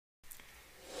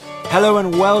Hello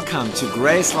and welcome to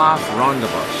Grace Life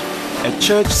Rondebosch, a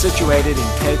church situated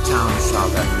in Cape Town,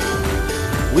 South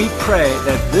Africa. We pray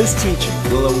that this teaching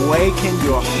will awaken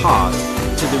your heart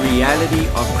to the reality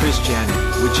of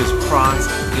Christianity, which is Christ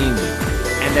in you,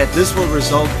 and that this will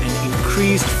result in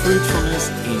increased fruitfulness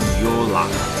in your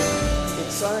life.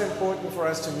 It's so important for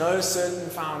us to know certain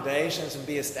foundations and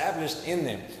be established in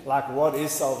them, like what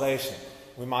is salvation.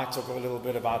 We might talk a little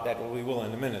bit about that, or we will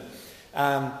in a minute.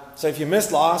 So if you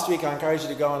missed last week, I encourage you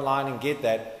to go online and get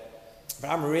that. But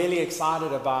I'm really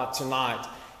excited about tonight.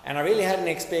 And I really had an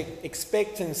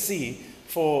expectancy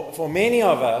for many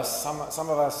of us. Some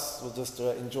of us will just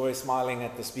enjoy smiling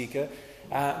at the speaker.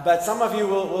 But some of you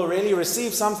will really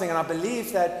receive something. And I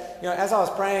believe that, as I was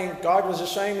praying, God was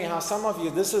just showing me how some of you,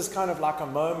 this is kind of like a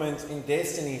moment in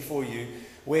destiny for you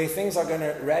where things are going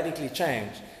to radically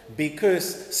change.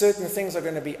 Because certain things are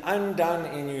going to be undone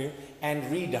in you and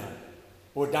redone.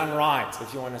 Or done right,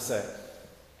 if you want to say.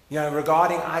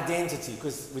 Regarding identity,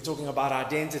 because we're talking about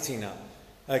identity now.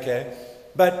 Okay?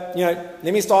 But, let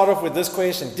me start off with this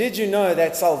question. Did you know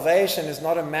that salvation is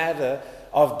not a matter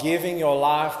of giving your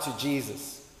life to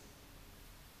Jesus?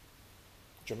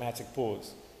 Dramatic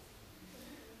pause.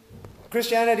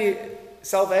 Christianity,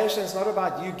 salvation is not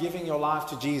about you giving your life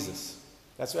to Jesus.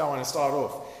 That's where I want to start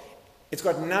off. It's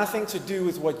got nothing to do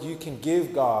with what you can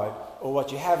give God or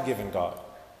what you have given God.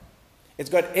 It's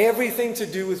got everything to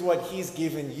do with what He's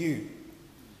given you.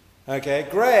 Okay?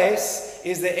 Grace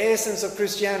is the essence of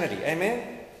Christianity.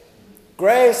 Amen?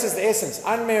 Grace is the essence.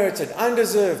 Unmerited,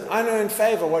 undeserved, unearned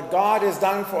favor. What God has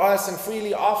done for us and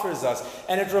freely offers us.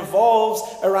 And it revolves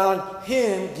around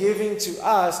Him giving to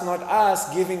us, not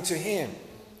us giving to Him.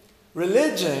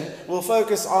 Religion will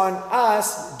focus on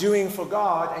us doing for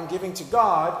God and giving to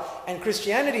God, and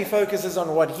Christianity focuses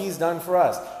on what He's done for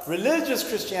us. Religious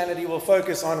Christianity will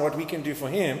focus on what we can do for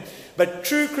Him, but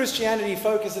true Christianity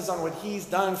focuses on what He's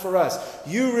done for us.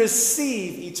 You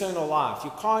receive eternal life.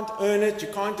 You can't earn it, you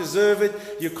can't deserve it,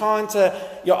 you can't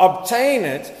obtain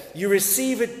it. You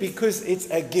receive it because it's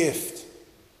a gift.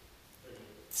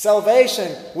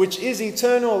 Salvation, which is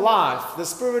eternal life, the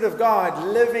Spirit of God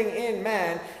living in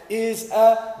man, is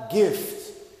a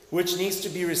gift which needs to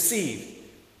be received.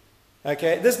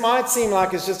 Okay, this might seem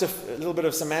like it's just a little bit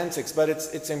of semantics, but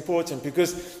it's important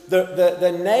because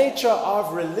the nature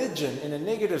of religion, in a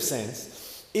negative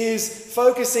sense, is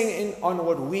focusing on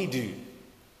what we do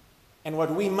and what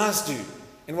we must do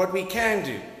and what we can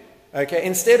do. Okay,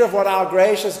 instead of what our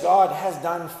gracious God has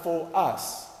done for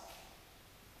us.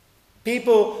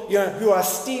 People who are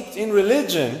steeped in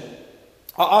religion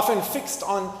are often fixed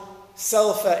on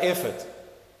self-effort,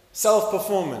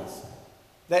 self-performance.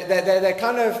 They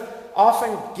kind of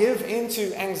often give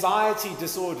into anxiety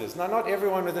disorders. Now, not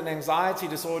everyone with an anxiety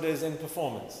disorder is in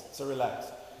performance, so relax.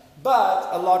 But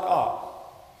a lot are.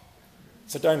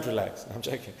 So don't relax. I'm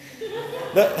joking.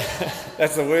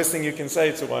 That's the worst thing you can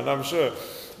say to one, I'm sure.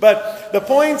 But the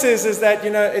point is that,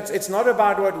 it's not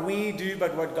about what we do,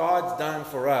 but what God's done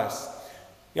for us.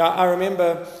 I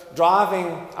remember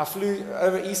driving, I flew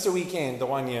over Easter weekend the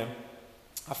one year.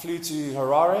 I flew to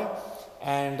Harare,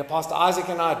 and Pastor Isaac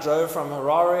and I drove from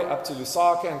Harare up to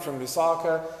Lusaka, and from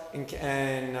Lusaka,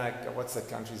 what's that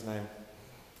country's name?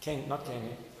 Not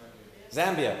Kenya.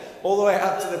 Zambia. All the way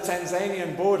up to the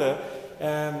Tanzanian border.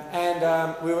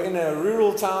 We were in a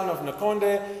rural town of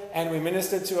Nakonde, and we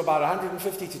ministered to about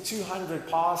 150 to 200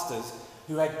 pastors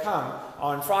who had come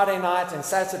on Friday night and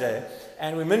Saturday,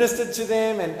 and we ministered to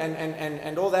them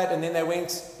and all that, and then they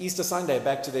went Easter Sunday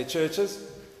back to their churches.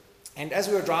 And as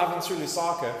we were driving through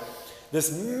Lusaka,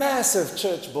 this massive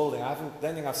church building, I don't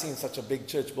think I've seen such a big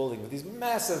church building, with these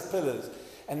massive pillars,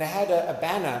 and they had a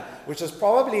banner which is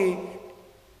probably,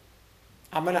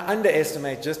 I'm going to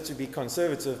underestimate just to be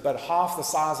conservative, but half the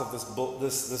size of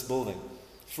this building,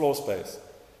 floor space.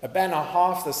 A banner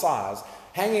half the size,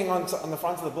 hanging on the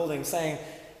front of the building saying,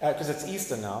 because it's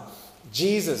Easter now,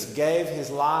 Jesus gave His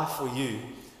life for you.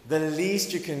 The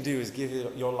least you can do is give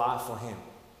your life for Him.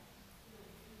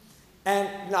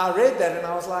 And I read that and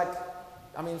I was like,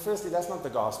 firstly, that's not the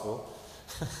gospel.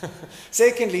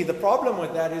 Secondly, the problem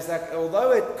with that is that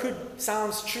although it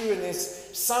sounds true and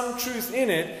there's some truth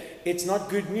in it, it's not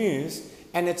good news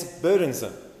and it's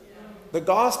burdensome. The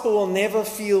gospel will never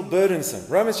feel burdensome.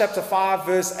 Romans chapter 5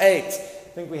 verse 8.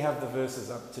 I think we have the verses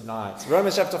up tonight.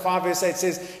 Romans chapter 5 verse 8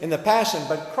 says, in the Passion,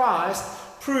 but Christ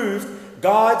proved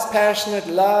God's passionate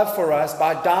love for us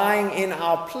by dying in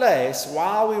our place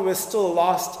while we were still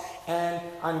lost and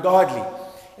ungodly.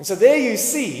 And so there you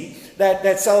see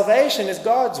that salvation is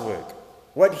God's work.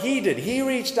 What He did, He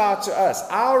reached out to us.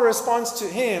 Our response to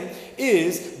Him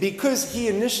is because He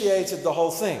initiated the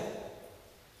whole thing.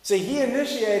 So he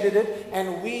initiated it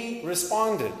and we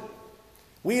responded.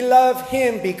 We love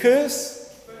him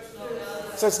because,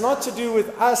 so it's not to do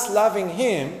with us loving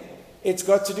him, it's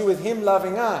got to do with him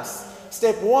loving us.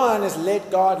 Step one is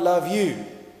let God love you.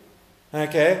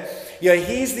 Okay? Yeah,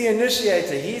 he's the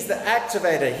initiator, he's the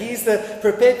activator, he's the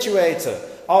perpetuator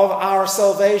of our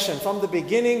salvation from the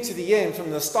beginning to the end, from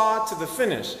the start to the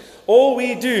finish. All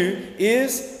we do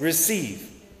is receive.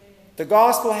 The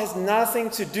gospel has nothing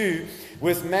to do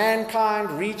with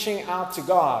mankind reaching out to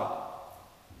God.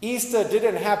 Easter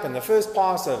didn't happen. The first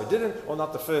Passover didn't, or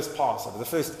not the first Passover, the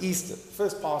first Easter. The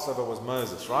first Passover was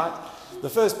Moses, right? The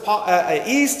first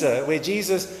Easter, where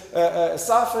Jesus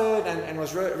suffered and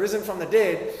was risen from the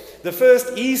dead, the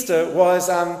first Easter was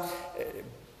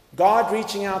God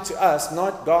reaching out to us,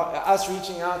 not us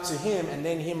reaching out to him and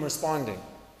then him responding.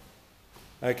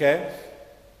 Okay?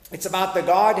 It's about the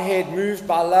Godhead moved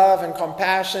by love and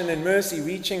compassion and mercy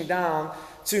reaching down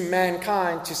to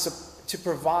mankind to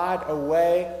provide a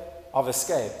way of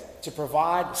escape, to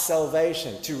provide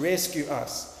salvation, to rescue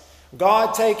us.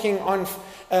 God taking on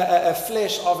a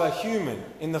flesh of a human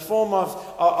in the form of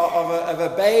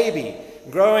a baby,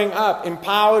 growing up,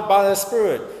 empowered by the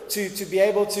Spirit, to be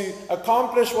able to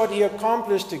accomplish what he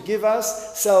accomplished, to give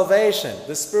us salvation,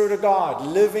 the Spirit of God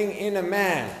living in a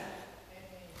man.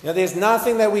 Now, there's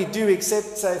nothing that we do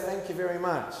except say, thank you very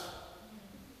much.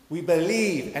 We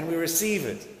believe and we receive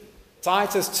it.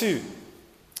 Titus 2,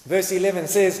 verse 11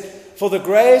 says, for the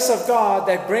grace of God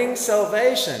that brings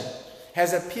salvation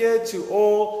has appeared to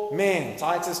all men.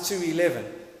 Titus 2:11.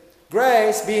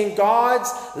 Grace being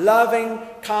God's loving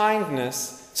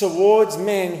kindness towards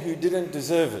men who didn't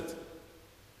deserve it.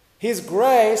 His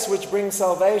grace, which brings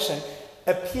salvation,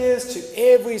 appears to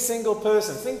every single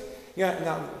person.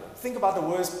 Think about the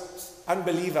worst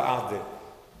unbeliever out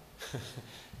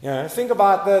there. Think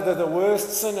about the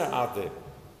worst sinner out there.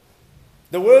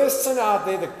 The worst sinner out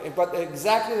there, but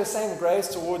exactly the same grace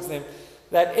towards them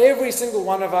that every single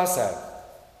one of us have.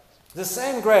 The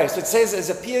same grace, it says, has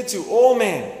appeared to all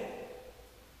men.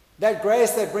 That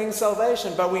grace that brings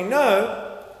salvation. But we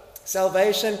know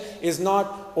salvation is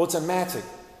not automatic.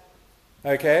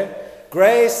 Okay?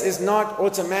 Grace is not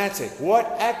automatic.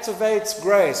 What activates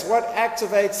grace? What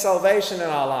activates salvation in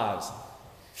our lives?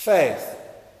 Faith.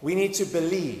 We need to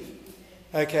believe.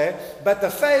 Okay? But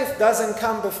the faith doesn't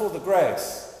come before the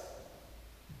grace.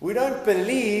 We don't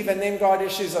believe and then God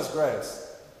issues us grace.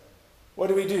 What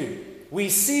do? We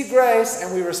see grace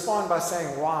and we respond by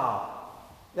saying, wow,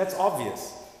 that's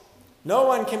obvious. No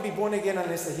one can be born again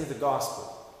unless they hear the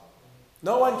gospel.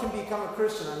 No one can become a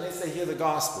Christian unless they hear the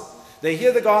gospel. They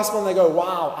hear the gospel and they go,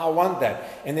 wow, I want that.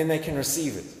 And then they can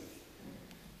receive it.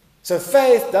 So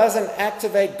faith doesn't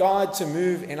activate God to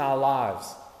move in our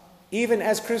lives, even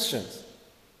as Christians.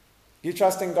 You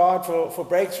trust in God for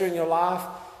breakthrough in your life.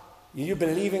 You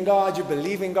believe in God. You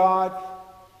believe in God.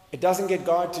 It doesn't get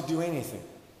God to do anything.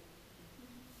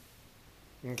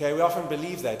 Okay, we often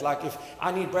believe that. Like if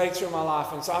I need breakthrough in my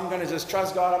life, and so I'm going to just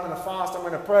trust God, I'm going to fast, I'm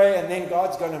going to pray, and then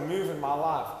God's going to move in my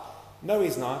life. No,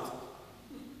 he's not.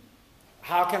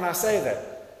 How can I say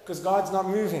that? Because God's not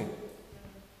moving.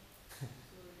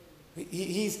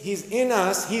 He's in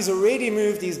us. He's already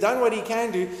moved. He's done what he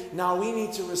can do. Now we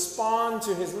need to respond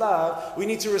to his love. We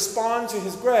need to respond to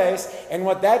his grace. And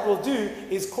what that will do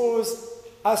is cause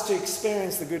us to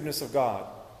experience the goodness of God.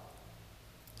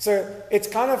 So it's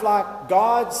kind of like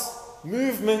God's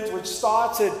movement, which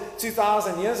started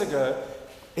 2,000 years ago.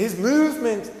 His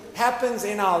movement happens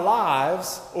in our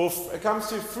lives, or it comes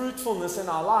to fruitfulness in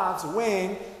our lives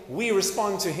when we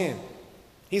respond to him.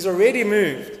 He's already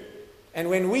moved. And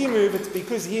when we move, it's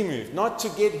because he moved, not to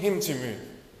get him to move.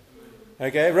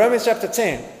 Okay, Romans chapter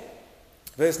 10,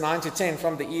 verse 9 to 10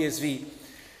 from the ESV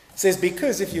says,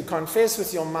 because if you confess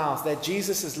with your mouth that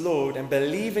Jesus is Lord and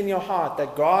believe in your heart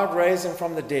that God raised him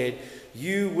from the dead,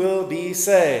 you will be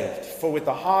saved. For with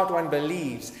the heart one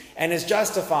believes and is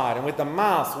justified, and with the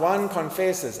mouth one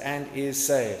confesses and is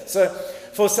saved. So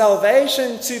for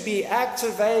salvation to be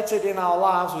activated in our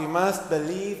lives, we must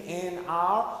believe in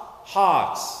our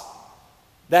hearts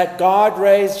that God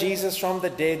raised Jesus from the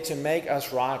dead to make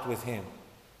us right with him.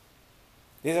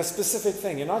 There's a specific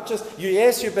thing. You're not just,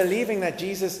 you're believing that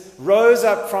Jesus rose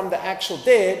up from the actual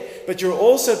dead, but you're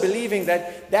also believing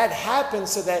that that happened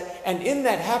so that, and in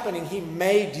that happening, he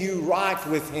made you right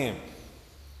with him.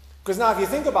 Because now if you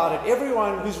think about it,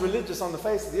 everyone who's religious on the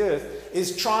face of the earth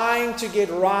is trying to get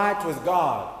right with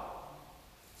God.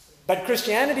 But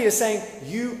Christianity is saying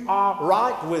you are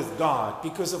right with God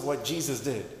because of what Jesus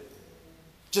did.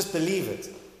 Just believe it.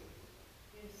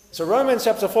 So Romans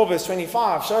chapter 4 verse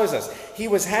 25 shows us he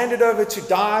was handed over to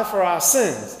die for our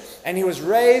sins, and he was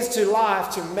raised to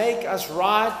life to make us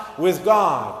right with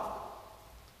God.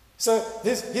 So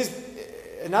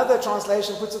another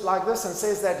translation puts it like this and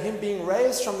says that him being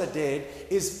raised from the dead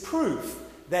is proof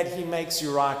that he makes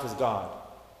you right with God.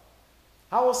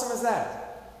 How awesome is that?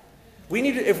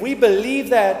 If we believe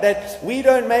that we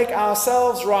don't make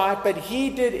ourselves right, but he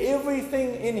did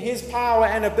everything in his power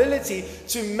and ability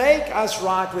to make us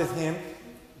right with him,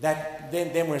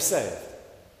 then we're saved.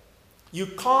 You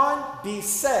can't be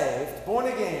saved, born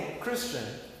again Christian,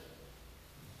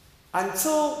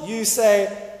 until you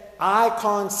say, I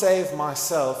can't save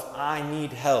myself, I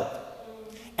need help.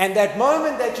 And that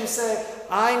moment that you say,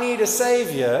 I need a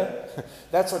savior,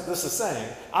 that's what this is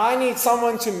saying. I need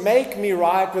someone to make me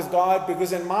right with God,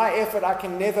 because in my effort I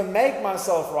can never make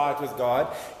myself right with God.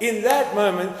 In that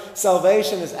moment,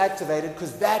 salvation is activated,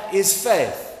 because that is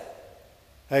faith.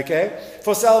 Okay?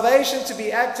 For salvation to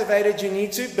be activated, you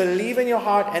need to believe in your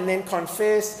heart and then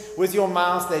confess with your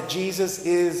mouth that Jesus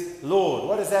is Lord.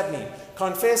 What does that mean?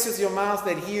 Confess with your mouth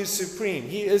that he is supreme.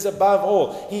 He is above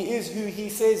all. He is who he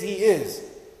says he is.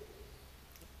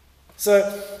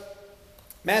 So,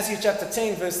 Matthew chapter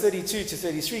 10 verse 32 to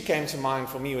 33 came to mind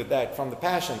for me with that from the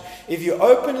Passion. If you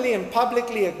openly and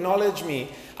publicly acknowledge me,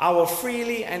 I will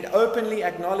freely and openly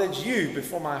acknowledge you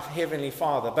before my heavenly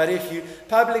Father. But if you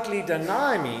publicly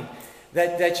deny me,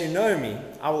 that you know me,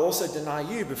 I will also deny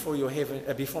you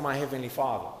before my heavenly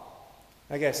Father.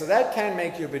 Okay, so that can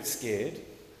make you a bit scared.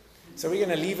 So we're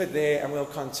going to leave it there and we'll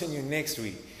continue next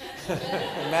week.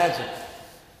 Imagine.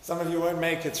 Some of you won't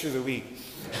make it through the week.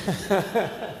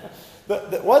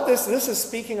 What this is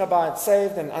speaking about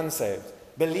saved and unsaved,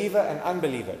 believer and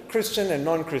unbeliever, Christian and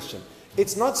non-Christian.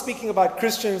 It's not speaking about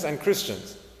Christians and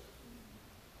Christians.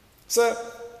 So,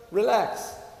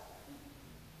 relax.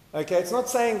 Okay, it's not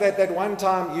saying that one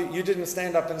time you didn't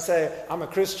stand up and say, I'm a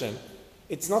Christian.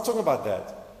 It's not talking about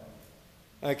that.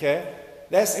 Okay?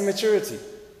 That's immaturity.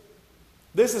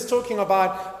 This is talking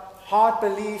about heart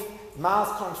belief,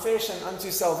 mouth confession unto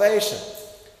salvation.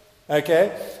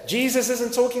 Okay? Jesus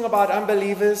isn't talking about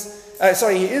unbelievers.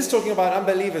 He is talking about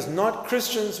unbelievers, not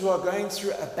Christians who are going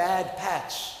through a bad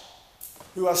patch,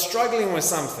 who are struggling with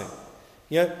something.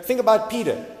 You know, think about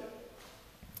Peter.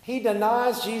 He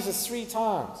denies Jesus 3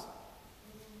 times.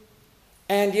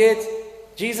 And yet,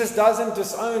 Jesus doesn't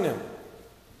disown him.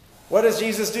 What does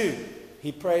Jesus do?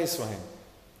 He prays for him.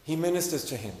 He ministers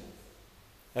to him.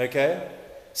 Okay?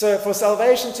 So for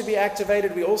salvation to be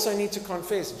activated, we also need to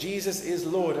confess Jesus is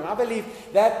Lord. And I believe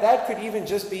that could even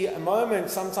just be a moment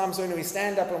sometimes when we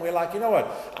stand up and we're like, you know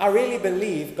what? I really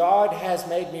believe God has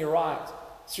made me right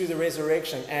through the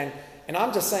resurrection. And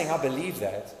I'm just saying I believe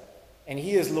that. And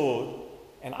he is Lord.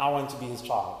 And I want to be his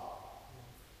child.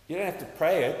 You don't have to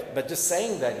pray it, but just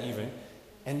saying that even.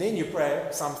 And then you pray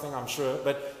something, I'm sure.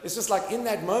 But it's just like in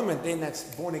that moment, then that's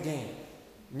born again.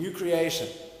 New creation.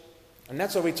 And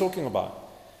that's what we're talking about.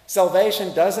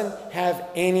 Salvation doesn't have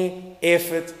any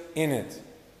effort in it.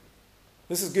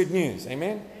 This is good news.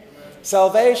 Amen? Amen?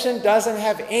 Salvation doesn't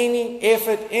have any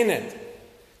effort in it.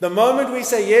 The moment we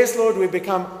say, yes, Lord, we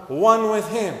become one with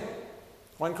him.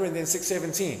 1 Corinthians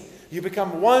 6:17. You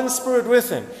become one spirit with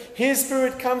him. His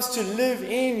spirit comes to live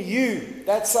in you.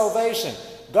 That's salvation.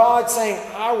 God saying,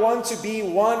 I want to be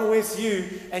one with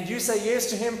you. And you say yes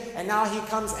to him. And now he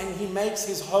comes and he makes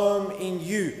his home in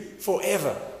you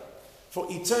forever. For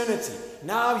eternity.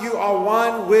 Now you are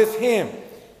one with him.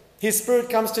 His spirit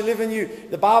comes to live in you.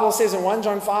 The Bible says in 1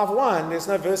 John 5:1, there's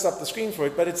no verse up the screen for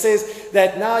it, but it says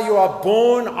that now you are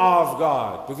born of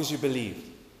God because you believed.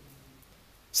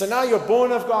 So now you're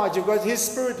born of God. You've got his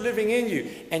spirit living in you.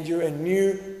 And you're a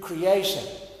new creation.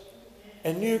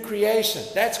 A new creation.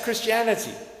 That's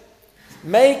Christianity.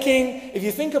 If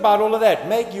you think about all of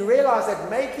that, you realize that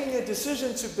making a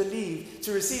decision to believe,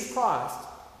 to receive Christ,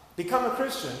 become a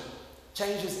Christian,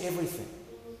 changes everything.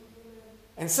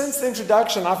 And since the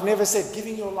introduction, I've never said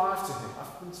giving your life to him.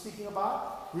 I've been speaking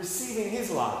about receiving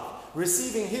his life,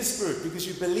 receiving his spirit because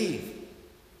you believe.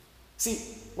 See,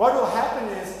 what will happen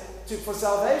is, for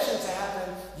salvation to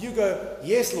happen, you go,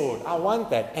 yes, Lord, I want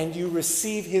that. And you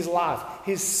receive his life,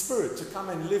 his spirit to come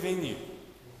and live in you.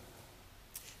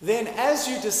 Then as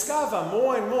you discover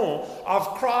more and more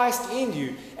of Christ in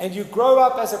you, and you grow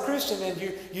up as a Christian,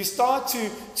 and you start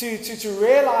to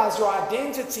realize your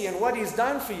identity and what he's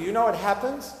done for you, you know what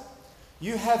happens?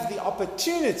 You have the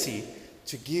opportunity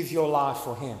to give your life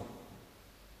for him.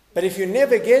 But if you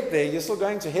never get there, you're still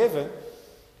going to heaven.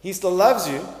 He still loves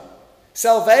you.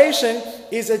 Salvation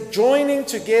is a joining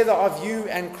together of you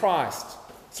and Christ.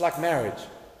 It's like marriage.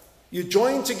 You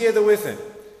join together with him.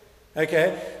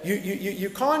 Okay? You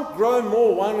can't grow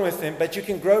more one with Him, but you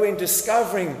can grow in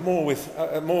discovering more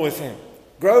with Him.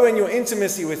 Grow in your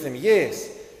intimacy with Him, yes.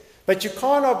 But you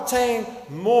can't obtain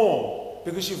more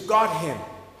because you've got Him.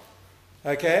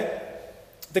 Okay?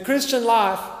 The Christian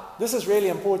life, this is really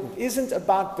important, isn't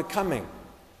about becoming.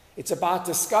 It's about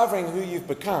discovering who you've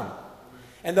become.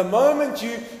 And the moment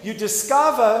you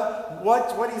discover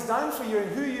what He's done for you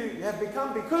and who you have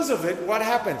become because of it, what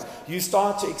happens? You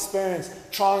start to experience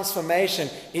transformation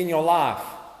in your life.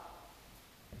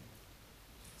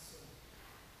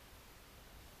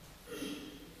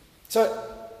 So,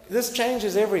 this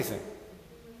changes everything.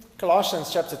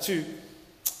 Colossians chapter 2,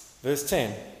 verse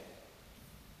 10.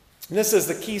 And this is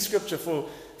the key scripture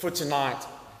for tonight.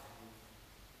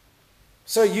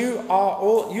 So you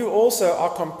also are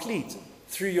complete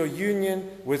through your union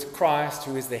with Christ,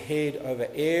 who is the head over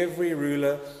every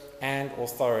ruler and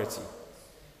authority.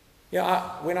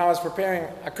 When I was preparing,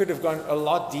 I could have gone a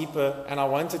lot deeper, and I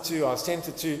was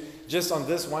tempted to, just on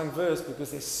this one verse,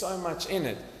 because there's so much in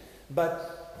it.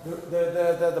 But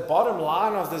the bottom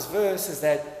line of this verse is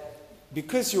that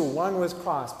because you're one with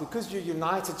Christ, because you're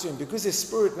united to Him, because His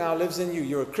Spirit now lives in you,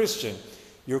 you're a Christian,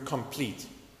 you're complete.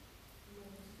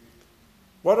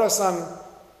 What are some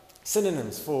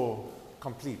synonyms for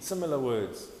complete? Similar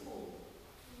words.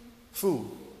 Full.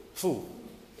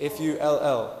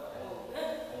 F-U-L-L.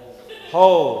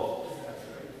 Whole.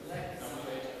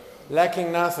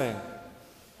 Lacking nothing.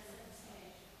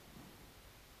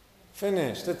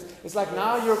 Finished. It's like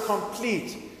now you're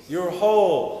complete. You're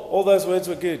whole. All those words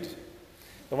were good.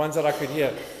 The ones that I could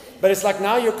hear. But it's like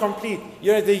now you're complete.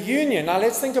 You're the union. Now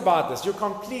let's think about this. You're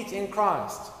complete in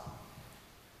Christ.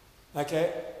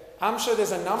 Okay? I'm sure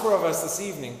there's a number of us this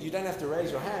evening, you don't have to raise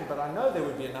your hand, but I know there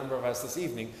would be a number of us this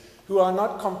evening who are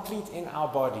not complete in our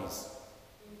bodies.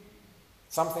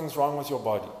 Something's wrong with your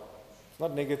body. It's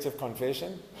not negative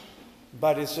confession,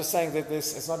 but it's just saying that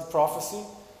it's not prophecy.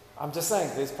 I'm just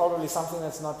saying there's probably something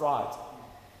that's not right.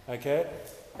 Okay?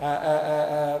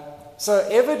 So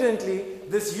evidently,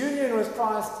 this union with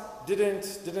Christ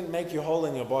didn't make you whole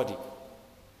in your body.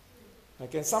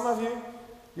 Okay? Some of you,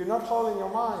 you're not whole in your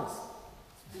minds.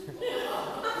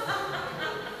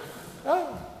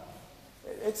 No,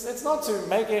 it's not to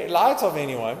make light of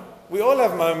anyone. We all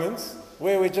have moments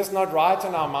where we're just not right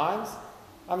in our minds.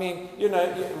 I mean,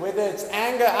 whether it's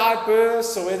anger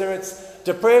outbursts or whether it's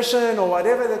depression or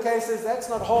whatever the case is, that's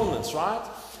not wholeness, right?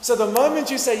 So the moment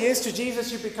you say yes to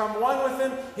Jesus, you become one with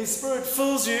Him, His Spirit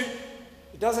fills you.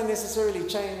 It doesn't necessarily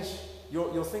change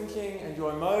your thinking and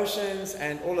your emotions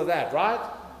and all of that, right?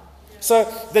 So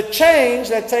the change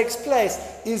that takes place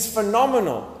is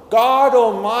phenomenal. God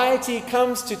Almighty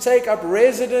comes to take up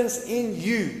residence in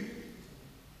you.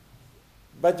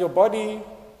 But your body,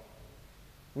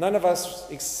 none of us,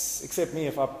 except me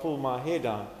if I pull my hair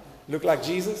down, look like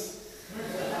Jesus.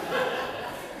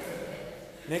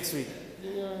 Next week.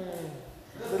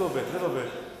 Little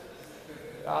bit.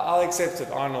 I'll accept it,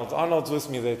 Arnold. Arnold's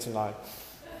with me there tonight.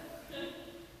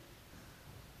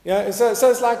 So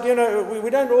it's like, we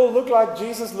don't all look like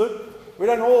Jesus looked. We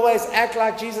don't always act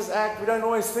like Jesus acts. We don't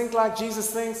always think like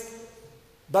Jesus thinks.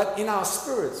 But in our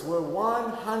spirits, we're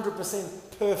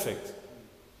 100% perfect.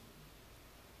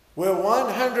 We're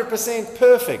 100%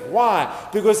 perfect. Why?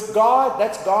 Because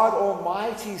that's God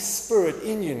Almighty's Spirit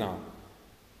in you now.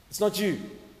 It's not you.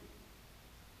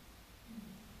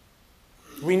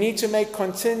 We need to make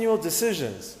continual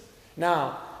decisions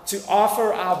now to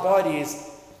offer our bodies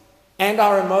and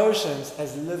our emotions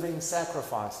as living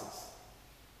sacrifices.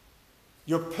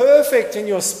 You're perfect in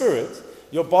your spirit.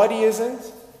 Your body isn't.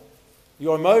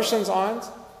 Your emotions aren't.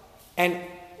 And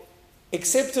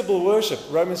acceptable worship,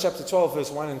 Romans chapter 12, verse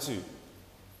 1 and 2.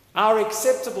 Our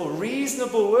acceptable,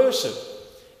 reasonable worship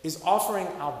is offering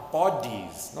our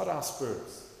bodies, not our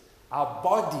spirits, our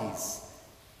bodies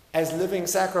as living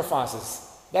sacrifices.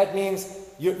 That means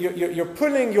you're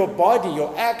pulling your body,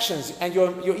 your actions, and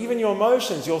even your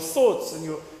emotions, your thoughts,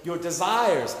 and your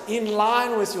desires in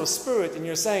line with your spirit, and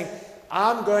you're saying,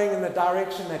 I'm going in the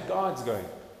direction that God's going.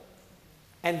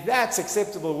 And that's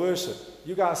acceptable worship.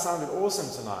 You guys sounded awesome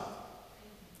tonight.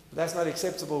 But that's not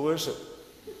acceptable worship.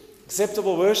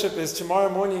 Acceptable worship is tomorrow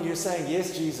morning you're saying,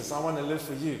 yes, Jesus, I want to live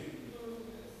for you.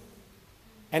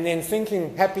 And then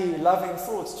thinking happy, loving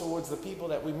thoughts towards the people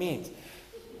that we meet.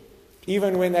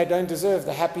 Even when they don't deserve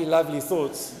the happy, lovely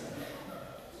thoughts.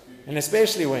 And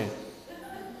especially when.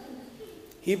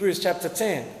 Hebrews chapter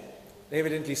 10.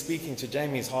 Evidently speaking to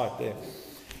Jamie's heart there.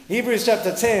 Hebrews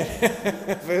chapter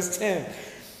 10, verse 10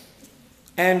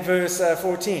 and verse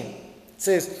 14. It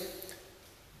says,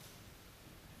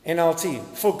 NLT.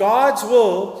 For God's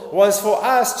will was for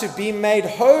us to be made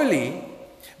holy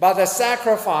by the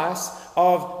sacrifice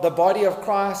of the body of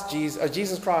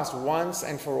Jesus Christ once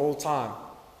and for all time.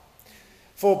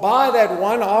 For by that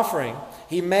one offering,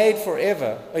 he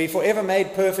forever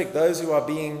made perfect those who are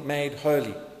being made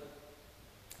holy.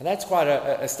 And that's quite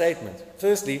a statement.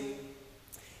 Firstly,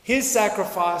 his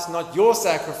sacrifice, not your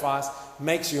sacrifice,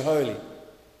 makes you holy.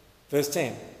 Verse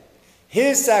 10.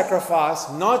 His sacrifice,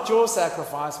 not your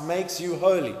sacrifice, makes you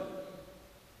holy.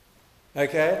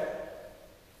 Okay?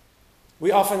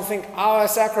 We often think our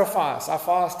sacrifice, I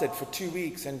fasted for 2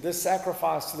 weeks, and this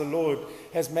sacrifice to the Lord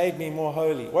has made me more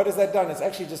holy. What has that done? It's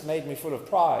actually just made me full of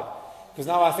pride. Because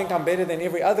now I think I'm better than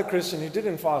every other Christian who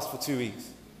didn't fast for 2 weeks.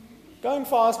 Go and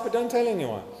fast, but don't tell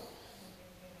anyone.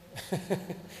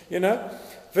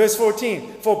 Verse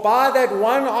 14. For by that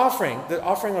one offering, the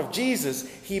offering of Jesus,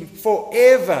 he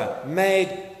forever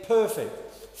made perfect.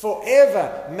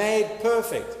 Forever made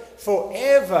perfect.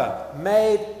 Forever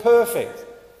made perfect.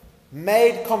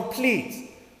 Made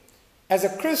complete. As a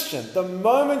Christian, the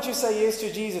moment you say yes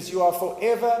to Jesus, you are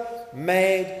forever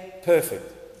made perfect.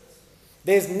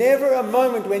 There's never a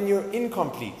moment when you're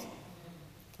incomplete.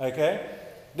 Okay?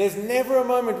 There's never a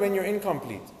moment when you're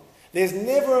incomplete. There's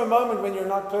never a moment when you're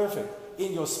not perfect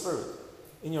in your spirit.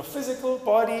 In your physical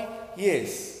body,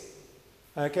 yes.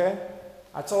 Okay?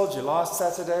 I told you, last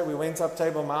Saturday we went up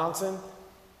Table Mountain.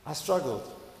 I struggled.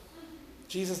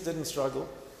 Jesus didn't struggle.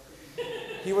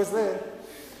 He was there.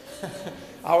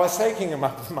 I was taking him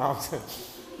up the mountain,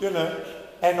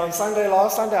 And on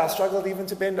last Sunday, I struggled even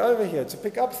to bend over here to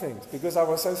pick up things because I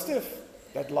was so stiff.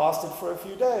 That lasted for a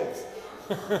few days.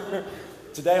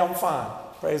 Today I'm fine.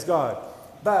 Praise God.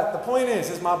 But the point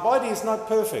is my body is not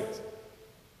perfect.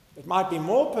 It might be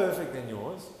more perfect than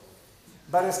yours,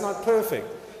 but it's not perfect.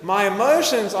 My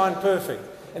emotions aren't perfect.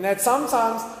 And that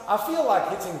sometimes I feel like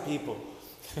hitting people.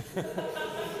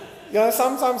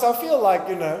 Sometimes I feel like,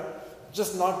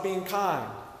 just not being kind.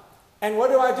 And what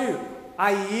do?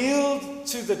 I yield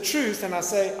to the truth and I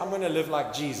say, I'm going to live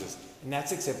like Jesus. And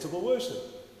that's acceptable worship.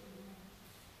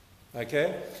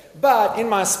 Okay? But in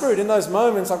my spirit, in those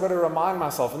moments, I've got to remind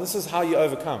myself, and this is how you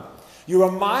overcome. You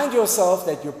remind yourself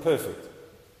that you're perfect.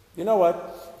 You know what?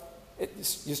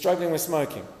 You're struggling with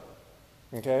smoking.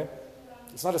 Okay?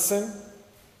 It's not a sin.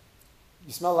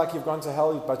 You smell like you've gone to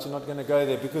hell, but you're not going to go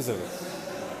there because of it.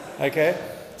 Okay?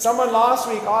 Someone last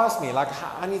week asked me,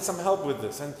 I need some help with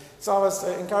this. And so I was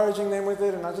encouraging them with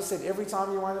it, and I just said, every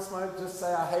time you want to smoke, just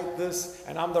say, I hate this,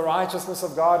 and I'm the righteousness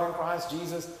of God in Christ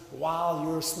Jesus, while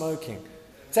you're smoking.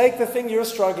 Take the thing you're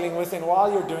struggling with, and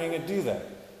while you're doing it, do that.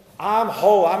 I'm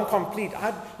whole, I'm complete.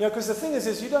 Because the thing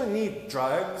is you don't need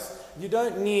drugs, you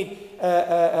don't need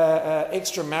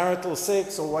extramarital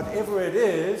sex or whatever it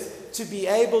is to be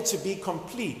able to be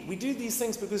complete. We do these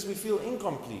things because we feel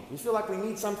incomplete. We feel like we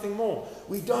need something more.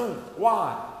 We don't.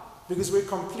 Why? Because we're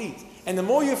complete. And the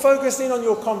more you focus in on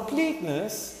your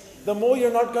completeness, the more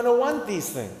you're not going to want these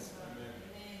things.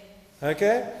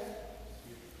 Okay?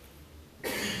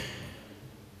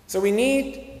 So we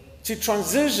need to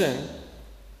transition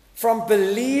from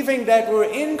believing that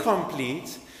we're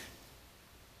incomplete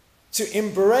to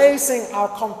embracing our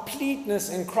completeness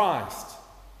in Christ.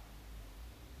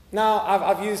 Now,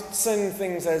 I've used sin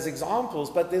things as examples,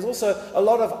 but there's also a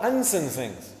lot of unsin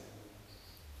things.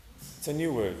 It's a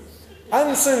new word.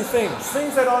 Unsin things,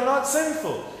 things that are not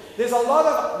sinful. There's a lot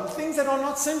of things that are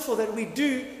not sinful that we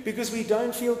do because we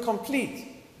don't feel complete.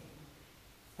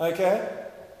 Okay?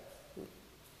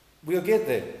 We'll get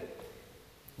there.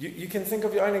 You can think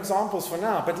of your own examples for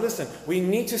now, but listen, we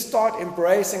need to start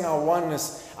embracing our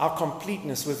oneness, our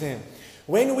completeness with Him.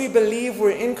 When we believe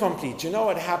we're incomplete, you know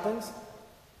what happens?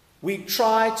 We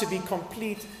try to be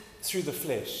complete through the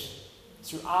flesh,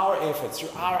 through our efforts, through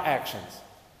our actions.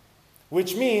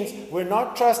 Which means we're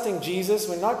not trusting Jesus,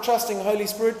 we're not trusting Holy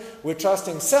Spirit, we're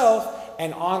trusting self,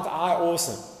 and aren't I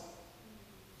awesome?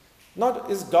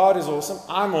 Not as God is awesome,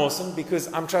 I'm awesome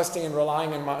because I'm trusting and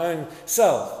relying on my own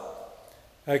self.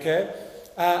 Okay?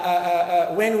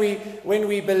 When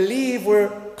we believe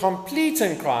we're complete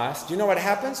in Christ, you know what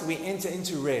happens? We enter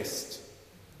into rest,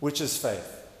 which is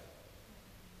faith.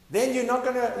 Then you're not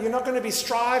going to be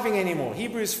striving anymore.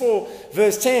 Hebrews 4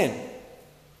 verse 10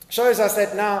 shows us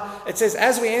that now. It says,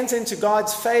 as we enter into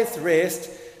God's faith rest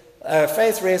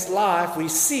life, we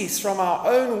cease from our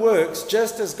own works,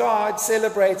 just as God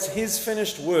celebrates His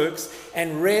finished works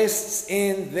and rests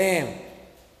in them.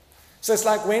 So it's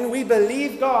like when we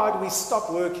believe God, we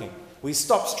stop working. We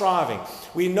stop striving.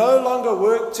 We no longer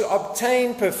work to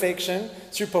obtain perfection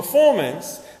through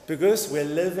performance because we're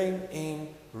living in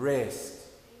rest.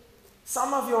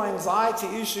 Some of your anxiety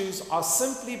issues are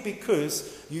simply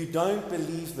because you don't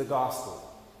believe the gospel.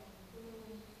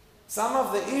 Some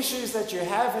of the issues that you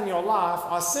have in your life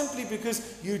are simply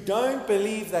because you don't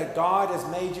believe that God has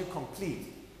made you complete.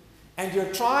 And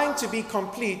you're trying to be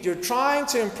complete. You're trying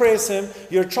to impress Him.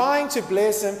 You're trying to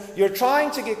bless Him. You're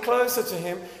trying to get closer to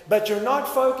Him. But you're not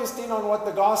focused in on what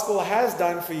the gospel has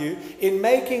done for you in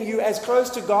making you as close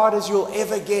to God as you'll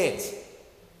ever get.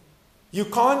 You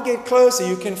can't get closer.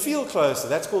 You can feel closer.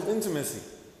 That's called intimacy.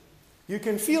 You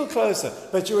can feel closer,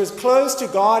 but you're as close to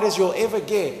God as you'll ever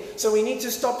get. So we need to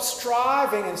stop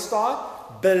striving and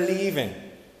start believing.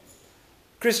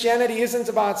 Christianity isn't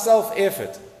about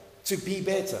self-effort to be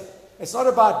better. It's not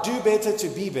about do better to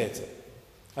be better.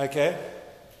 Okay?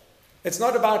 It's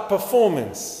not about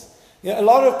performance. You know, a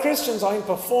lot of Christians are in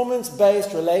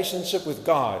performance-based relationship with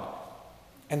God,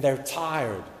 and they're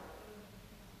tired.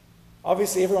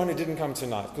 Obviously, everyone who didn't come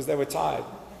tonight because they were tired.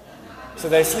 So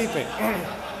they're sleeping.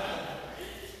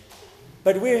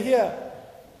 But we're here.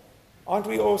 Aren't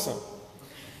we awesome?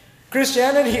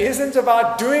 Christianity isn't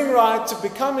about doing right to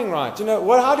becoming right. You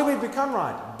know, how do we become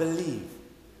right? Believe.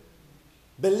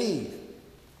 Believe.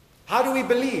 How do we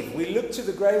believe? We look to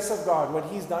the grace of God, what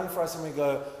He's done for us, and we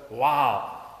go,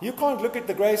 wow. You can't look at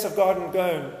the grace of God and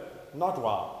go, not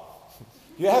wow.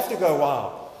 You have to go,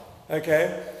 wow.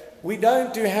 Okay? We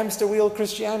don't do hamster wheel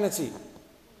Christianity.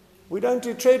 We don't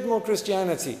do treadmill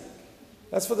Christianity.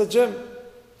 That's for the gym.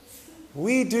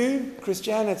 We do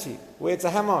Christianity where it's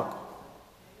a hammock.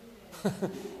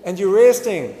 And you're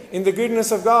resting in the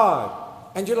goodness of God.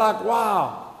 And you're like,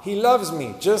 wow, He loves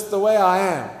me just the way I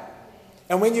am.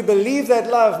 And when you believe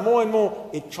that love more and more,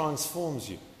 it transforms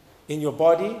you in your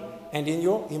body and in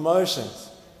your emotions.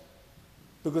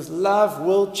 Because love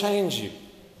will change you.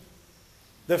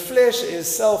 The flesh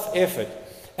is self-effort.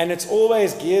 And it's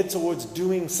always geared towards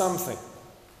doing something.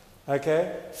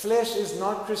 Okay? Flesh is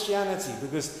not Christianity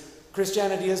because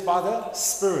Christianity is by the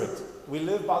Spirit. We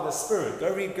live by the Spirit.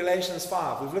 Go read Galatians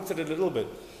 5. We've looked at it a little bit.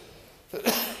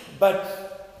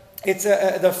 But it's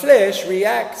the flesh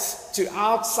reacts to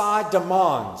outside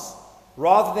demands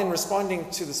rather than responding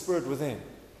to the Spirit within.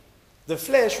 The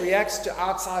flesh reacts to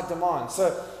outside demands.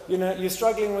 So, you know, you're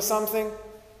struggling with something,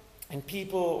 and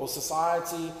people or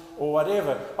society or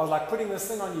whatever are like putting this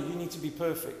thing on you. You need to be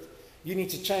perfect. You need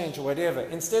to change or whatever.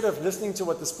 Instead of listening to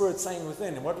what the Spirit's saying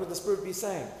within. And what would the Spirit be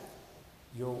saying?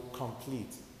 You're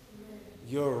complete.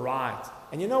 You're right.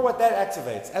 And you know what that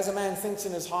activates? As a man thinks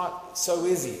in his heart, so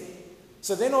is he.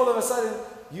 So then all of a sudden,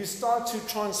 you start to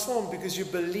transform because you're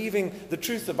believing the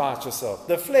truth about yourself.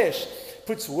 The flesh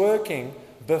puts working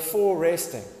before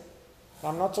resting.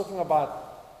 I'm not talking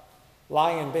about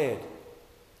lying in bed.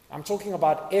 I'm talking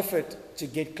about effort to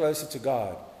get closer to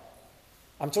God.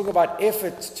 I'm talking about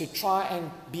effort to try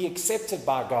and be accepted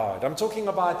by God. I'm talking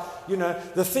about,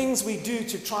 the things we do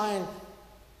to try and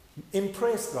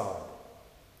impress God,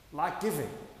 like giving.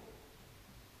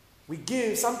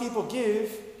 Some people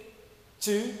give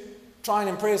to try and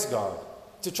impress God,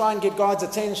 to try and get God's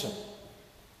attention.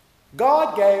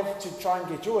 God gave to try and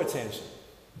get your attention.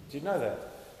 Do you know that?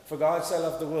 For God so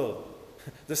loved the world.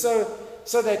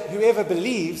 So that whoever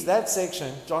believes, that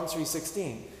section, John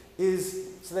 3:16, is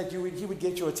so that He would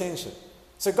get your attention.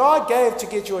 So God gave to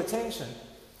get your attention,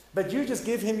 but you just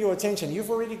give Him your attention. He's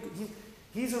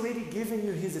already given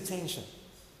you His attention.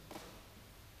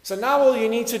 So now all you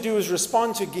need to do is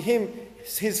respond to Him,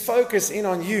 His focus in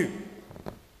on you.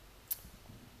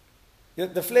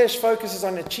 The flesh focuses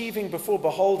on achieving before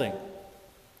beholding,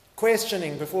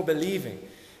 questioning before believing,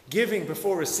 giving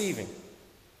before receiving,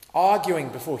 arguing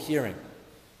before hearing.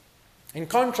 In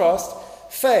contrast,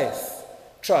 faith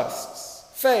trusts,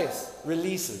 faith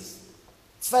releases,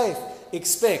 faith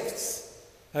expects,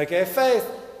 faith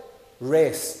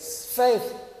rests,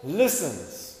 faith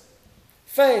listens.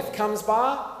 Faith comes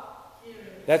by,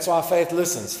 that's why faith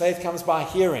listens. Faith comes by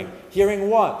hearing. Hearing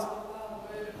what?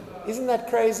 Isn't that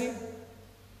crazy?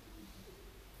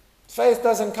 Faith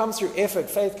doesn't come through effort,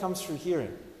 faith comes through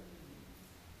hearing.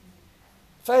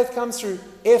 Faith comes through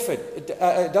effort. It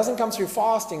doesn't come through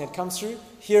fasting, it comes through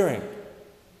hearing.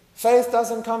 Faith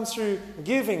doesn't come through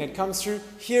giving, it comes through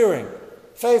hearing.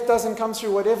 Faith doesn't come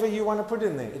through whatever you want to put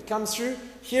in there. It comes through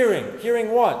hearing.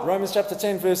 Hearing what? Romans chapter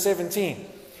 10, verse 17.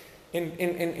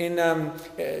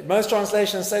 In most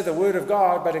translations say the word of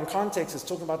God, but in context it's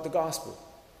talking about the gospel.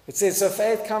 It says, so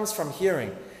faith comes from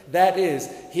hearing. That is,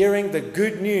 hearing the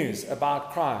good news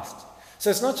about Christ. So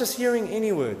it's not just hearing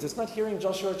any words. It's not hearing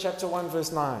Joshua chapter 1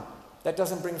 verse 9. That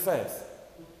doesn't bring faith.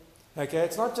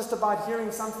 It's not just about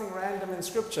hearing something random in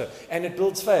Scripture and it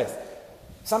builds faith.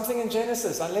 Something in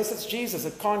Genesis, unless it's Jesus,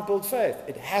 it can't build faith.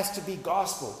 It has to be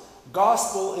gospel.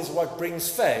 Gospel is what brings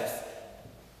faith.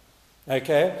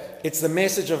 Okay? It's the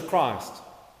message of Christ.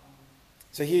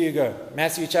 So here you go.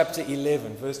 Matthew chapter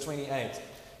 11, verse 28.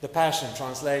 The Passion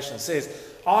Translation says,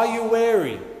 "Are you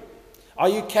weary? Are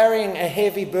you carrying a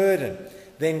heavy burden?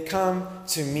 Then come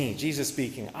to me." Jesus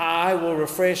speaking. "I will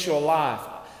refresh your life,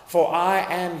 for I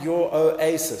am your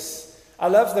oasis." I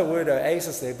love the word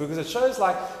oasis there because it shows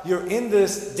like you're in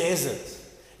this desert.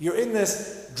 You're in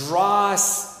this dry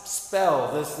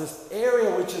spell, this area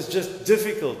which is just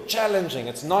difficult, challenging.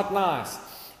 It's not nice.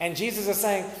 And Jesus is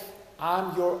saying,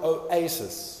 I'm your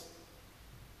oasis.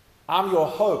 I'm your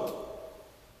hope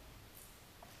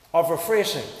of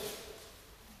refreshing.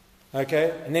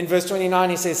 Okay? And then verse 29,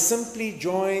 he says, "Simply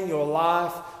join your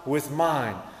life with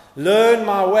mine. Learn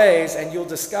my ways and you'll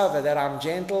discover that I'm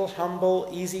gentle, humble,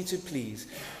 easy to please.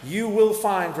 You will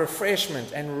find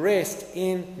refreshment and rest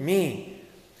in me.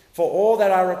 For all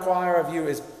that I require of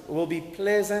you will be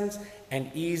pleasant and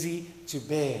easy to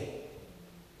bear."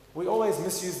 We always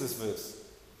misuse this verse.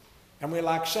 And we're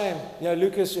like, shame.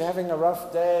 Lucas, you're having a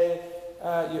rough day.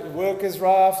 Your work is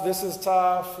rough. This is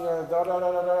tough.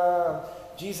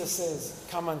 Jesus says,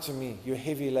 "Come unto me, you're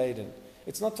heavy laden."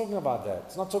 It's not talking about that.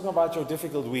 It's not talking about your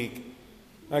difficult week.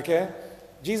 Okay?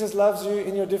 Jesus loves you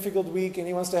in your difficult week and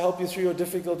he wants to help you through your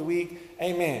difficult week.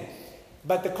 Amen.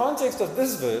 But the context of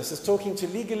this verse is talking to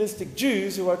legalistic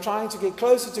Jews who are trying to get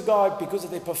closer to God because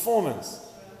of their performance.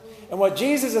 And what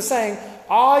Jesus is saying,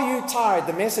 are you tired?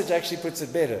 The Message actually puts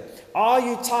it better. Are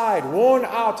you tired, worn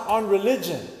out on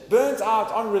religion, burnt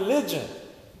out on religion?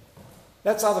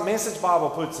 That's how the Message Bible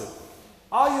puts it.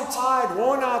 Are you tired,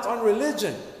 worn out on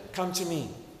religion? Come to me.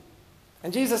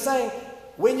 And Jesus is saying,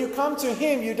 when you come to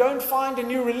him, you don't find a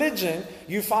new religion,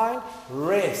 you find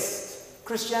rest.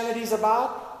 Christianity is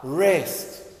about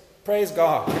rest. Praise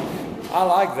God. I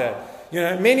like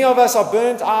that. Many of us are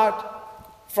burnt out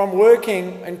from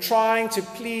working and trying to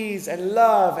please and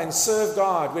love and serve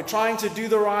God. We're trying to do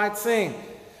the right thing,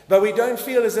 but we don't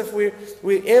feel as if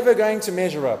we're ever going to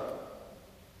measure up.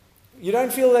 You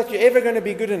don't feel that you're ever going to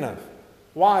be good enough.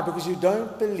 Why? Because you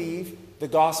don't believe the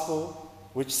gospel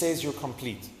which says you're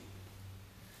complete.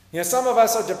 Some of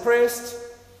us are depressed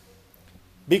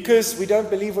because we don't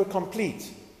believe we're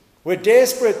complete. We're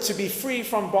desperate to be free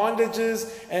from bondages,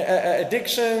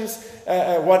 addictions,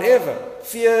 whatever,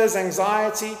 fears,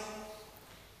 anxiety.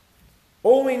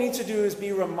 All we need to do is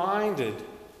be reminded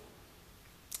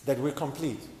that we're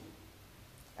complete.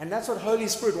 And that's what Holy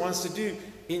Spirit wants to do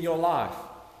in your life.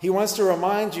 He wants to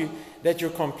remind you that you're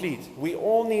complete. We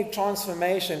all need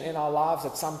transformation in our lives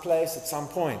at some place, at some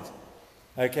point.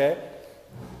 Okay?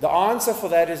 The answer for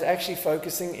that is actually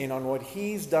focusing in on what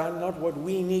He's done, not what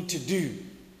we need to do.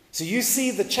 So you see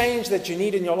the change that you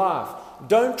need in your life.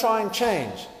 Don't try and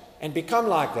change and become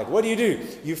like that. What do?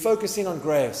 You focus in on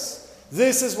grace.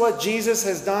 This is what Jesus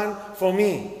has done for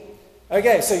me.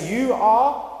 Okay, so you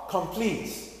are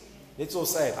complete. Let's all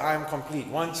say it. I am complete.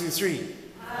 1, 2, 3.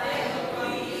 I am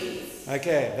complete.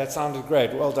 Okay, that sounded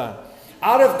great. Well done.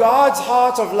 Out of God's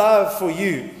heart of love for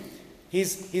you,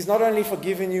 He's not only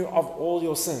forgiven you of all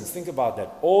your sins. Think about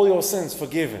that. All your sins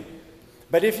forgiven.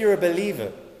 But if you're a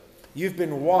believer, you've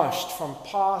been washed from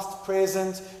past,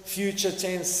 present, future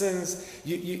tense sins.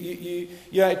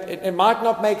 It might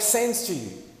not make sense to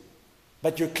you,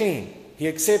 but you're clean. He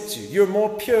accepts you. You're more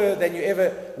pure than you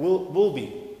ever will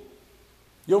be.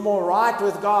 You're more right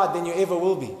with God than you ever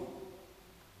will be.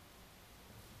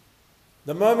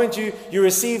 The moment you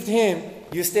received Him,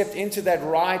 you stepped into that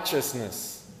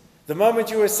righteousness. The moment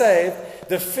you were saved,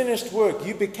 the finished work,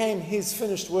 you became His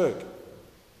finished work.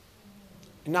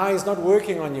 And now He's not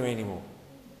working on you anymore.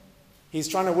 He's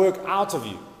trying to work out of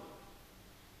you.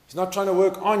 He's not trying to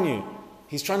work on you.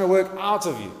 He's trying to work out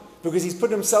of you. Because He's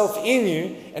put Himself in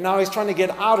you, and now He's trying to get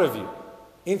out of you.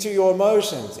 Into your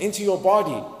emotions, into your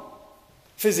body.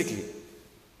 Physically.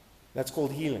 That's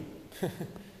called healing.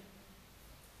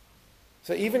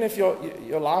 So even if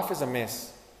your life is a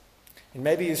mess, and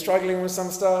maybe you're struggling with some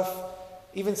stuff,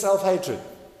 even self-hatred,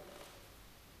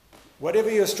 whatever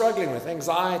you're struggling with,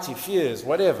 anxiety, fears,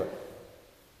 whatever,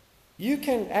 you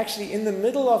can actually, in the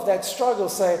middle of that struggle,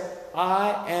 say,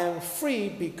 I am free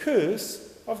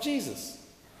because of Jesus.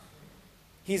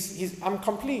 I'm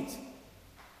complete.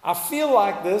 I feel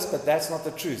like this, but that's not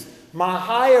the truth. My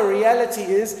higher reality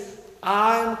is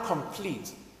I'm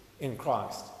complete in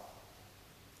Christ.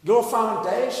 Your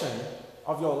foundation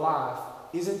of your life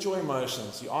isn't your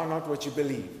emotions. You are not what you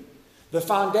believe. The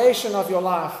foundation of your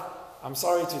life, I'm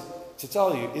sorry to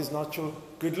tell you, is not your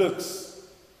good looks.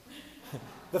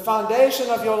 The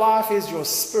foundation of your life is your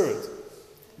spirit.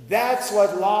 That's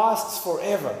what lasts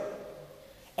forever.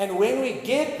 And when we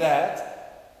get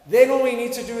that, Then all we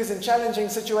need to do is in challenging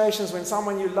situations when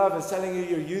someone you love is telling you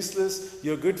you're useless,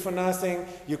 you're good for nothing,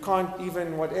 you can't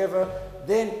even whatever,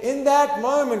 then in that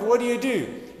moment, what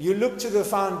do? You look to the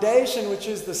foundation, which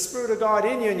is the Spirit of God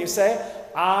in you, and you say,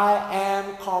 I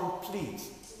am complete.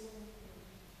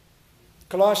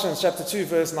 Colossians chapter 2,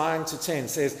 verse 9 to 10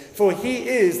 says, for he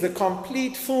is the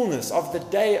complete fullness of the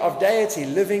day of deity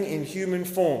living in human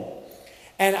form.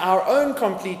 And our own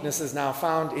completeness is now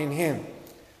found in him.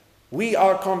 We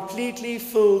are completely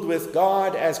filled with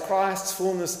God as Christ's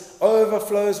fullness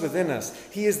overflows within us.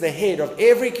 He is the head of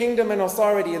every kingdom and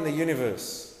authority in the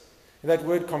universe. That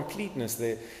word completeness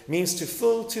there means to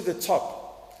fill to the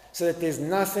top so that there's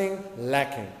nothing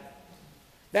lacking.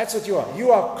 That's what you are.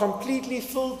 You are completely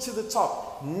filled to the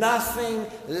top. Nothing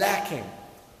lacking.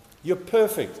 You're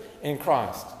perfect in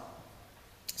Christ.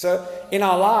 So in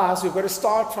our lives, we've got to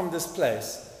start from this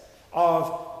place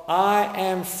of I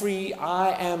am free,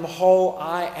 I am whole,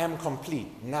 I am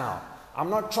complete. Now, I'm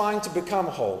not trying to become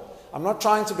whole. I'm not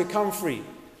trying to become free.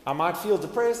 I might feel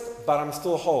depressed, but I'm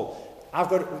still whole.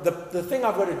 The thing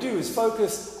I've got to do is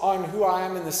focus on who I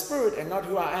am in the Spirit and not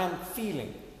who I am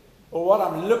feeling or what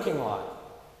I'm looking like.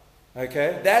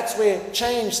 Okay? That's where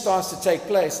change starts to take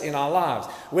place in our lives.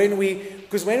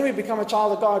 Because when we become a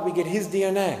child of God, we get His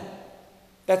DNA.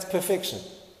 That's perfection.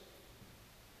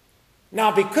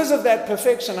 Now, because of that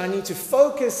perfection, I need to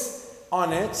focus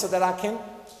on it so that I can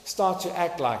start to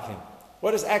act like Him.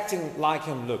 What does acting like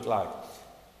Him look like?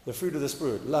 The fruit of the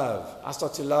Spirit, love. I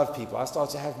start to love people. I start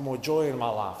to have more joy in my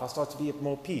life. I start to be at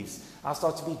more peace. I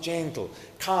start to be gentle,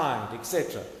 kind,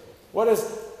 etc. What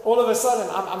is, all of a sudden,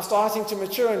 I'm starting to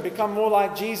mature and become more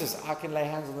like Jesus. I can lay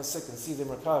hands on the sick and see them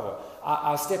recover.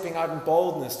 I'm stepping out in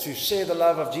boldness to share the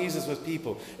love of Jesus with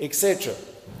people, etc.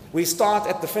 We start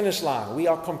at the finish line. We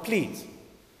are complete.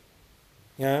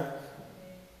 You know?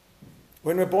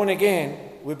 When we're born again,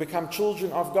 we become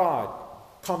children of God.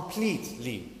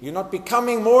 Completely. You're not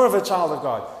becoming more of a child of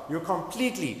God. You're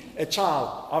completely a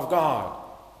child of God.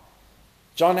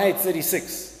 John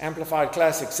 8:36, Amplified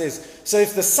Classic says, so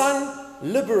if the Son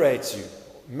liberates you,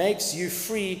 makes you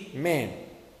free men,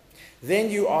 then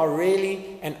you are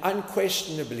really and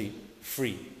unquestionably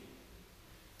free.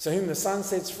 So whom the Son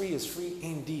sets free is free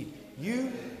indeed.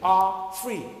 You are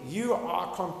free. You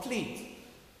are complete.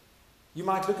 You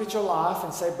might look at your life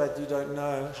and say, but you don't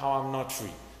know how I'm not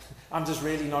free. I'm just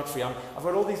really not free. I've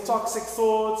got all these toxic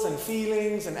thoughts and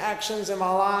feelings and actions in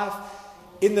my life.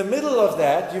 In the middle of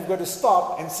that, you've got to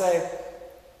stop and say,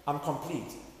 I'm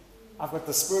complete. I've got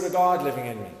the Spirit of God living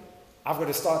in me. I've got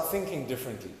to start thinking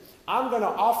differently. I'm going to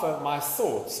offer my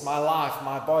thoughts, my life,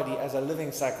 my body as a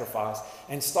living sacrifice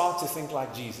and start to think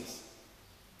like Jesus.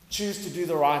 Choose to do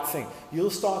the right thing. You'll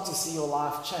start to see your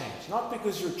life change. Not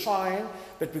because you're trying,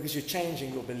 but because you're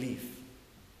changing your belief.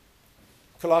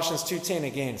 Colossians 2:10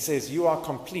 again says, you are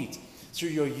complete through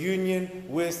your union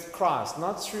with Christ,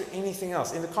 not through anything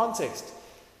else. In the context,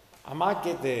 I might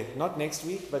get there, not next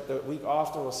week, but the week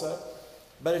after or so.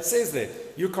 But it says there,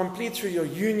 you're complete through your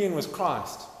union with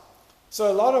Christ. So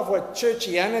a lot of what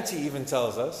churchianity even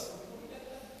tells us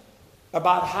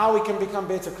about how we can become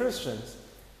better Christians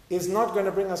is not going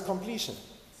to bring us completion.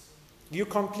 You're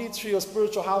complete through your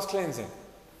spiritual house cleansing.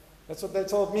 That's what they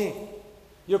told me.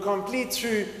 You're complete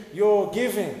through your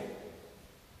giving.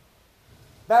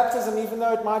 Baptism, even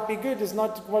though it might be good, is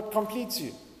not what completes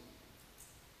you.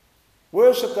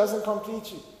 Worship doesn't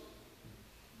complete you.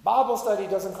 Bible study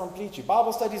doesn't complete you.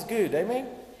 Bible study is good, amen?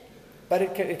 But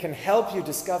it can help you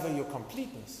discover your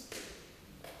completeness.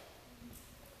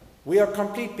 We are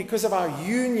complete because of our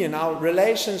union, our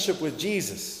relationship with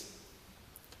Jesus.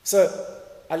 So,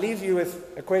 I leave you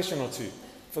with a question or two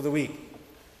for the week.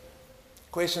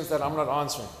 Questions that I'm not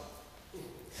answering.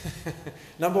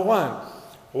 Number one,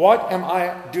 what am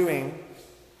I doing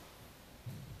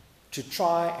to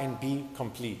try and be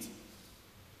complete?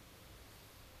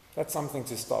 That's something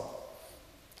to stop.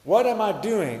 What am I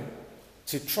doing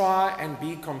to try and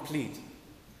be complete?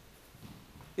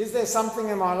 Is there something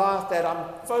in my life that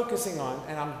I'm focusing on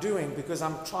and I'm doing because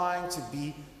I'm trying to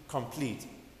be complete?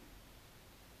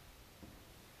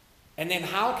 And then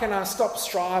how can I stop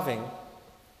striving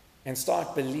and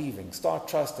start believing, start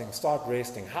trusting, start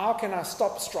resting? How can I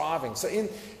stop striving? So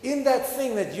in that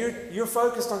thing that you're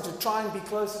focused on to try and be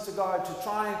closer to God, to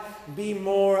try and be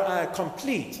more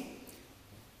complete,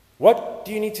 what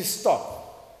do you need to stop?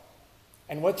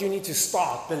 And what do you need to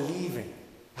start believing?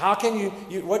 How can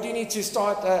what do you need to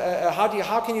start,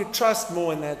 how can you trust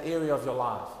more in that area of your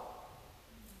life?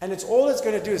 And all it's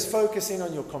going to do is focus in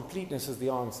on your completeness as the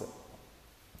answer.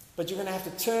 But you're going to have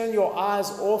to turn your eyes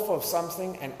off of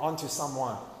something and onto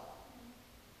someone.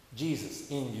 Jesus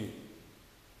in you.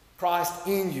 Christ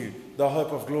in you, the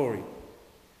hope of glory.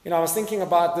 I was thinking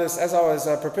about this as I was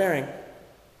preparing.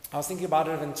 I was thinking about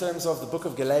it in terms of the book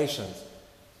of Galatians.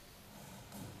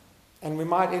 And we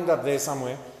might end up there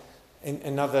somewhere in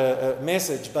another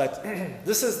message, but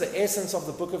this is the essence of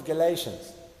the book of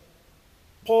Galatians.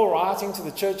 Paul writing to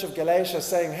the church of Galatia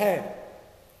saying, hey,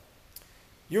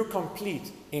 you're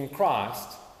complete in Christ.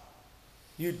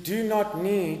 You do not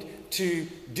need to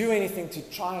do anything to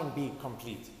try and be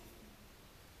complete.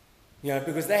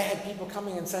 Because they had people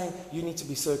coming and saying, you need to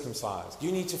be circumcised.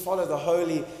 You need to follow the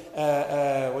holy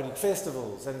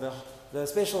festivals and the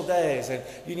special days. And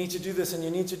you need to do this and you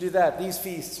need to do that. These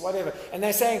feasts, whatever. And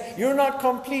they're saying, you're not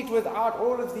complete without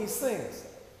all of these things.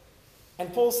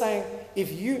 And Paul's saying,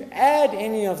 if you add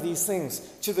any of these things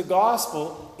to the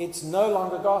gospel, it's no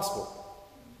longer gospel.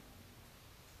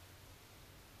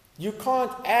 You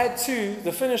can't add to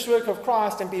the finished work of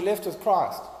Christ and be left with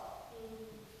Christ.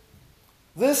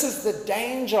 This is the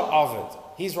danger of it.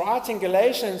 He's writing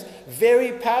Galatians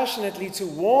very passionately to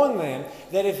warn them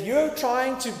that if you're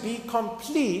trying to be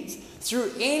complete through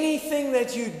anything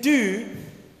that you do,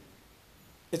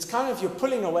 it's kind of you're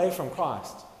pulling away from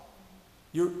Christ.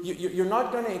 You're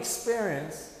not going to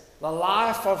experience the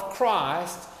life of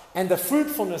Christ and the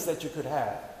fruitfulness that you could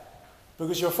have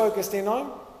because you're focused in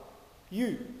on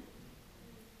you.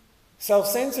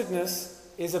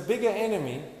 Self-centeredness is a bigger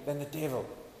enemy than the devil.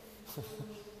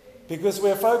 Because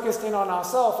we're focused in on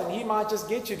ourselves, and he might just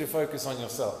get you to focus on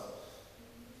yourself.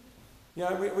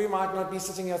 We might not be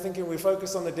sitting here thinking we're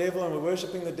focused on the devil and we're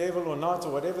worshipping the devil or not,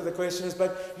 or whatever the question is,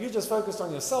 but you just focused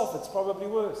on yourself, it's probably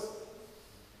worse.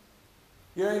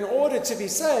 In order to be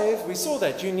saved, we saw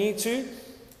that you need to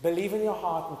believe in your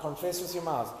heart and confess with your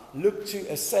mouth. Look to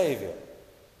a Savior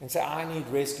and say, I need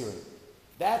rescuing.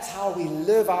 That's how we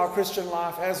live our Christian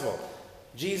life as well.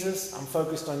 Jesus, I'm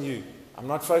focused on you. I'm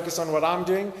not focused on what I'm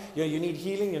doing. You need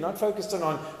healing. You're not focused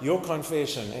on your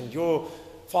confession and your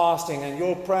fasting and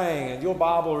your praying and your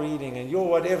Bible reading and your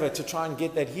whatever to try and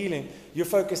get that healing. You're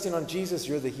focused in on Jesus.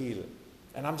 You're the healer.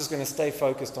 And I'm just going to stay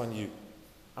focused on you.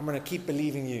 I'm going to keep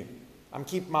believing you. I'm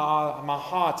keep my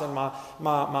heart and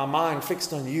my mind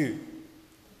fixed on you.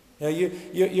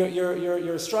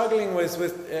 You're struggling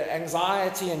with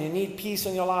anxiety and you need peace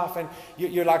in your life and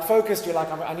you're like focused, you're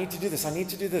like, I need to do this, I need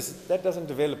to do this. That doesn't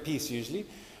develop peace usually.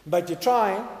 But you're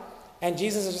trying and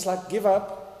Jesus is just like, give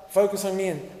up, focus on me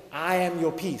and I am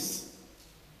your peace.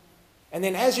 And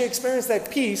then as you experience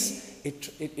that peace,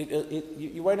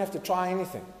 you won't have to try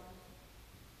anything.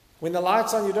 When the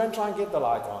light's on, you don't try and get the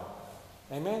light on.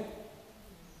 Amen?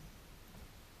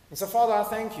 And so Father, I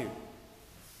thank you.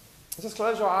 Just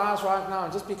close your eyes right now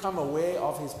and just become aware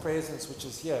of his presence which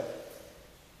is here.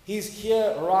 He's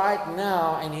here right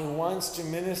now and he wants to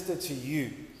minister to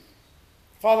you.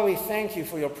 Father, we thank you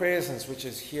for your presence which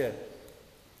is here.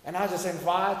 And I just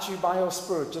invite you by your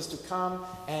Spirit just to come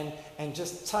and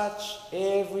just touch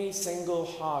every single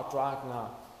heart right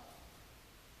now.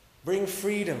 Bring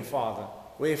freedom, Father,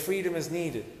 where freedom is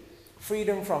needed.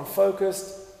 Freedom from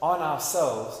focused on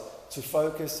ourselves to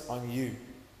focus on you.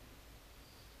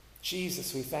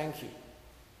 Jesus, we thank you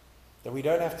that we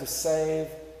don't have to save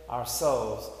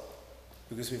ourselves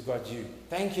because we've got you.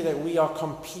 Thank you that we are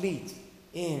complete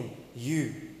in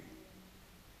you.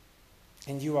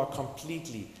 And you are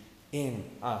completely in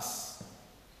us.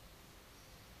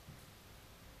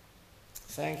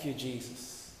 Thank you,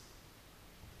 Jesus.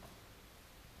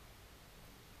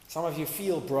 Some of you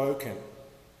feel broken.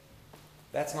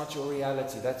 That's not your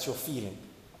reality, that's your feeling.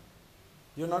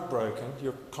 You're not broken,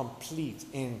 you're complete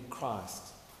in Christ.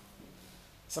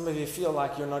 Some of you feel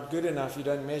like you're not good enough, you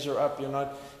don't measure up, you're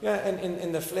not, and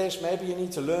in the flesh, maybe you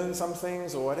need to learn some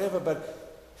things or whatever,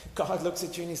 but God looks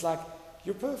at you and he's like,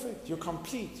 you're perfect, you're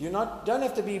complete. You don't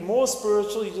have to be more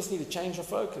spiritual, you just need to change your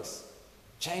focus.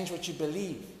 Change what you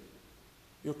believe.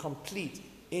 You're complete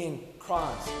in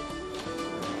Christ.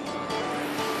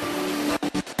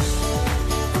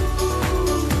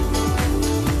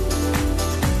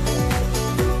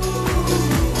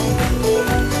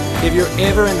 If you're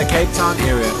ever in the Cape Town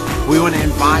area, we want to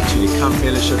invite you to come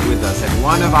fellowship with us at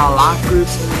one of our life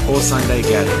groups or Sunday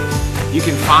gatherings. You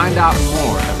can find out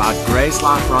more about Grace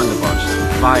Life Rondebosch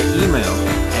via email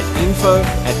at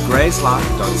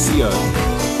info@gracelife.co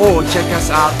or check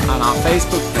us out on our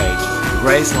Facebook page,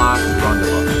 Grace Life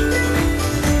Rondebosch.